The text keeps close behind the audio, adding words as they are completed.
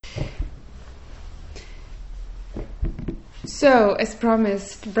So, as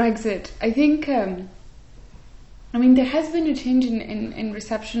promised, Brexit. I think, there has been a change in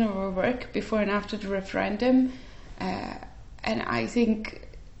reception of our work before and after the referendum. And I think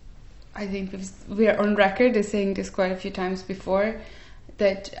we are on record as saying this quite a few times before,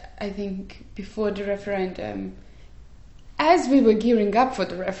 that I think before the referendum, as we were gearing up for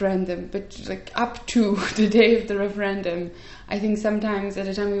the referendum, but like up to the day of the referendum, I think sometimes at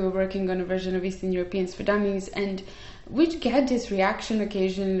the time we were working on a version of Eastern Europeans for Dummies, and we'd get this reaction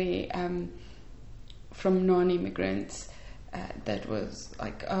occasionally from non-immigrants that was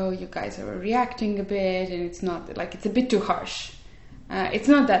like, oh, you guys are reacting a bit, and it's not, like, it's a bit too harsh. It's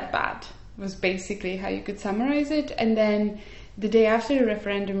not that bad, was basically how you could summarize it. And then the day after the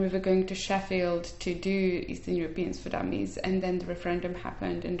referendum, we were going to Sheffield to do Eastern Europeans for Dummies, and then the referendum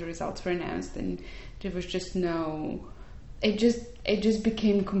happened and the results were announced, and there was just no... It just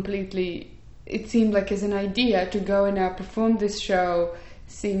became completely... It seemed like as an idea to go and now perform this show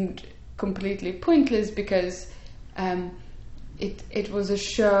seemed completely pointless, because it was a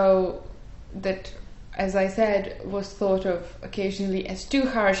show that, as I said, was thought of occasionally as too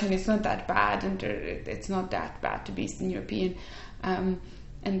harsh, and it's not that bad, and it's not that bad to be Eastern European,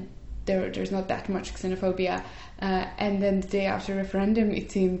 and there's not that much xenophobia. And then the day after referendum,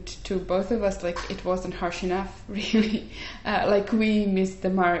 it seemed to both of us like it wasn't harsh enough, really. Like we missed the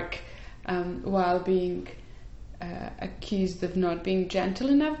mark while being accused of not being gentle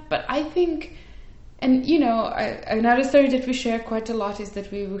enough. But I think... And, another story that we share quite a lot is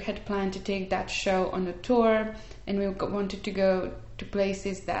that we had planned to take that show on a tour, and we wanted to go to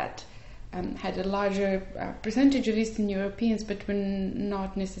places that had a larger percentage of Eastern Europeans, but were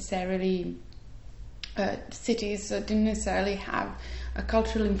not necessarily cities, so didn't necessarily have a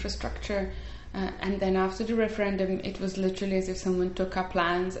cultural infrastructure. And then after the referendum, it was literally as if someone took our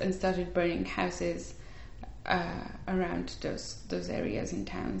plans and started burning houses around those areas and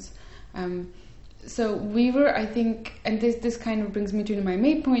towns. So we were, I think, and this kind of brings me to my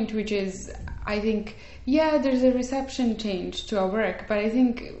main point, which is, I think, there's a reception change to our work, but I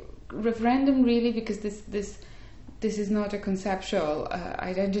think referendum really, because this is not a conceptual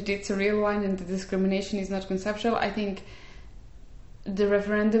identity, it's a real one, and the discrimination is not conceptual. I think the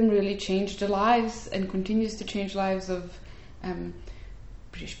referendum really changed the lives and continues to change lives of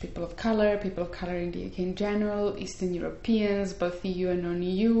British people of colour in the UK in general, Eastern Europeans, both EU and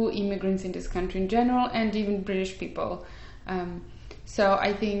non-EU, immigrants in this country in general, and even British people. So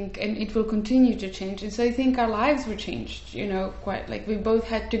I think, and it will continue to change. And so I think our lives were changed, quite, like we both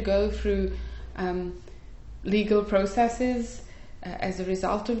had to go through legal processes as a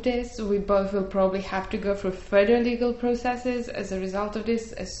result of this. We both will probably have to go through further legal processes as a result of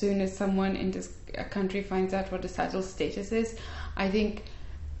this, as soon as someone in this country finds out what the settled status is. I think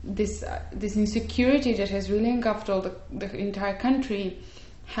this insecurity that has really engulfed all the entire country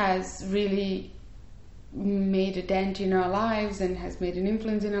has really made a dent in our lives and has made an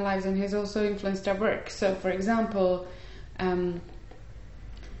influence in our lives, and has also influenced our work. So, for example,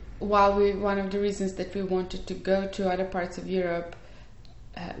 one of the reasons that we wanted to go to other parts of Europe,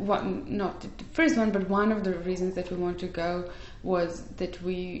 not the first one, but one of the reasons that we wanted to go was that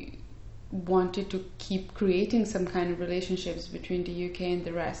we wanted to keep creating some kind of relationships between the UK and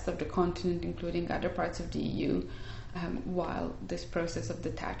the rest of the continent, including other parts of the EU, while this process of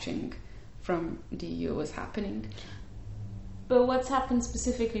detaching from the EU was happening. But what's happened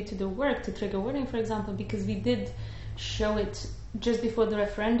specifically to the work, to Trigger Warning, for example, because we did show it just before the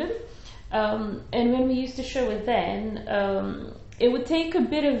referendum, and when we used to show it then, it would take a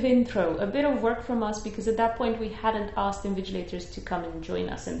bit of intro, a bit of work from us, because at that point we hadn't asked invigilators to come and join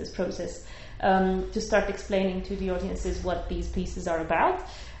us in this process, to start explaining to the audiences what these pieces are about.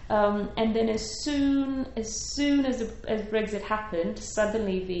 And then as soon as Brexit happened,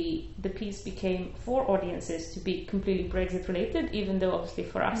 suddenly the piece became for audiences to be completely Brexit related, even though obviously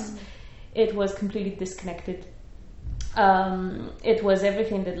for us it was completely disconnected. It was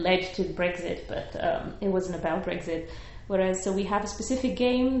everything that led to Brexit, but it wasn't about Brexit. Whereas, so we have a specific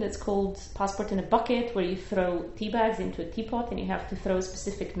game that's called Passport in a Bucket, where you throw tea bags into a teapot and you have to throw a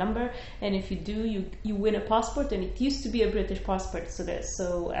specific number. And if you do, you win a passport. And it used to be a British passport,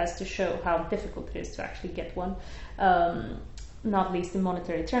 so as to show how difficult it is to actually get one, not least in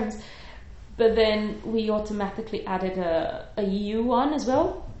monetary terms. But then we automatically added a EU one as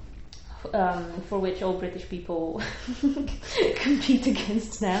well, for which all British people compete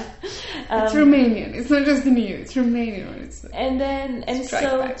against now. It's Romanian. It's not just the EU. It's Romanian.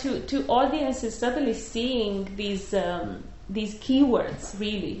 So to audiences suddenly seeing these keywords,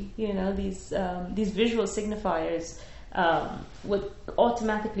 really, these visual signifiers would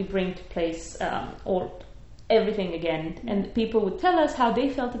automatically bring to place or everything again. And people would tell us how they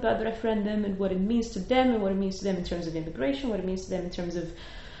felt about the referendum and what it means to them and what it means to them in terms of immigration, what it means to them in terms of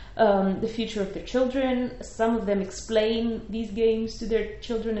the future of their children. Some of them explain these games to their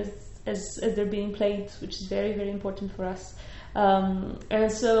children as they're being played, which is very, very important for us.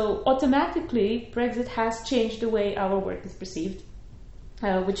 And so automatically Brexit has changed the way our work is perceived,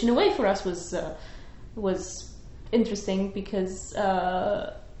 which in a way for us was interesting, because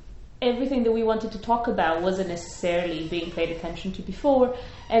everything that we wanted to talk about wasn't necessarily being paid attention to before,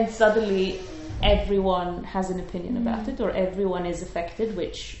 and suddenly everyone has an opinion about it, or everyone is affected,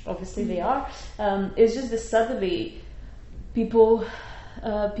 which obviously they are. It's just that suddenly people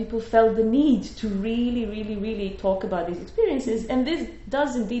felt the need to really, really, really talk about these experiences, and this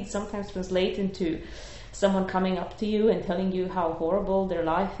does indeed sometimes translate into someone coming up to you and telling you how horrible their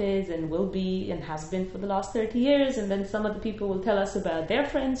life is and will be and has been for the last 30 years, and then some other people will tell us about their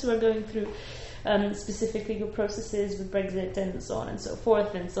friends who are going through specific legal processes with Brexit and so on and so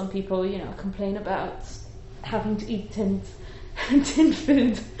forth. And some people, complain about having to eat tin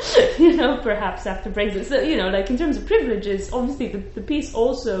food, perhaps after Brexit. So, like in terms of privileges, obviously the piece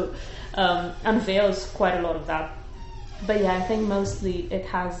also unveils quite a lot of that. But yeah, I think mostly it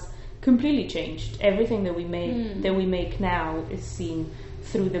has completely changed. Everything that we make now is seen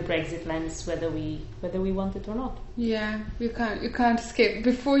through the Brexit lens, whether we want it or not. Yeah, you can't escape.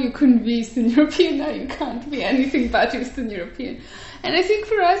 Before you couldn't be Eastern European, now you can't be anything but Eastern European. And I think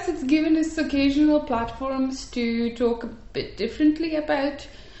for us it's given us occasional platforms to talk a bit differently about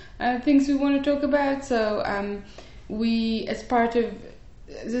things we want to talk about. So we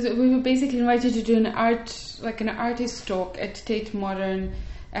were basically invited to do an artist talk at Tate Modern,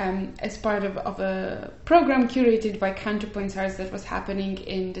 as part of a program curated by Counterpoints Arts that was happening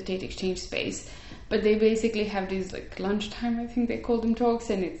in the Tate Exchange space. But they basically have these lunchtime, I think they call them, talks,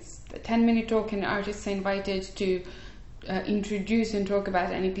 and it's a 10-minute talk, and artists are invited to introduce and talk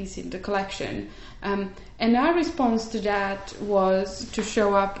about any piece in the collection. And our response to that was to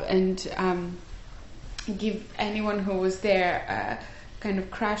show up and give anyone who was there a kind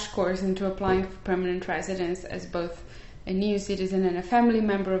of crash course into applying for permanent residence as both a new citizen and a family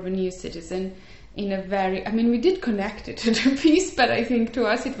member of a new citizen, in a very... we did connect it to the piece, but I think to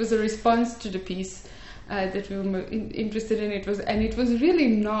us it was a response to the piece that we were interested in. It was really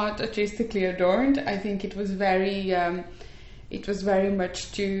not artistically adorned. I think it was very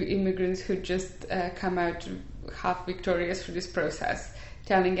much to immigrants who just come out half victorious for this process,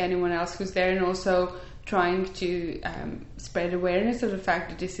 telling anyone else who's there, and also trying to spread awareness of the fact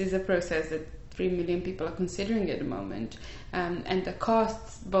that this is a process that 3 million people are considering at the moment, and the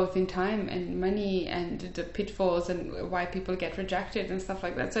costs both in time and money, and the pitfalls and why people get rejected and stuff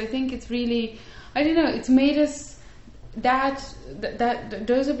like that. So I think it's really, it's made us that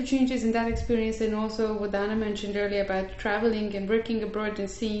those opportunities and that experience, and also what Dana mentioned earlier about traveling and working abroad and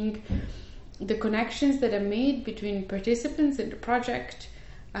seeing the connections that are made between participants in the project,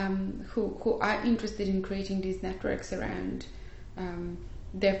 who are interested in creating these networks around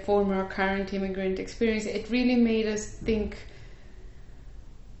their former or current immigrant experience. It really made us think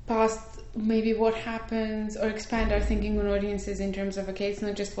past maybe what happens, or expand our thinking on audiences in terms of, okay, it's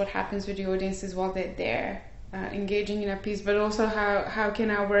not just what happens with the audiences while they're there engaging in a piece, but also how can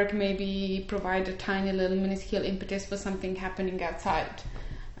our work maybe provide a tiny little minuscule impetus for something happening outside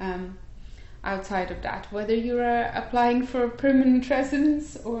of that, whether you're applying for permanent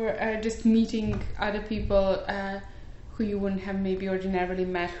residence or just meeting other people who you wouldn't have maybe ordinarily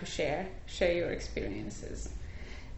met, who share your experiences.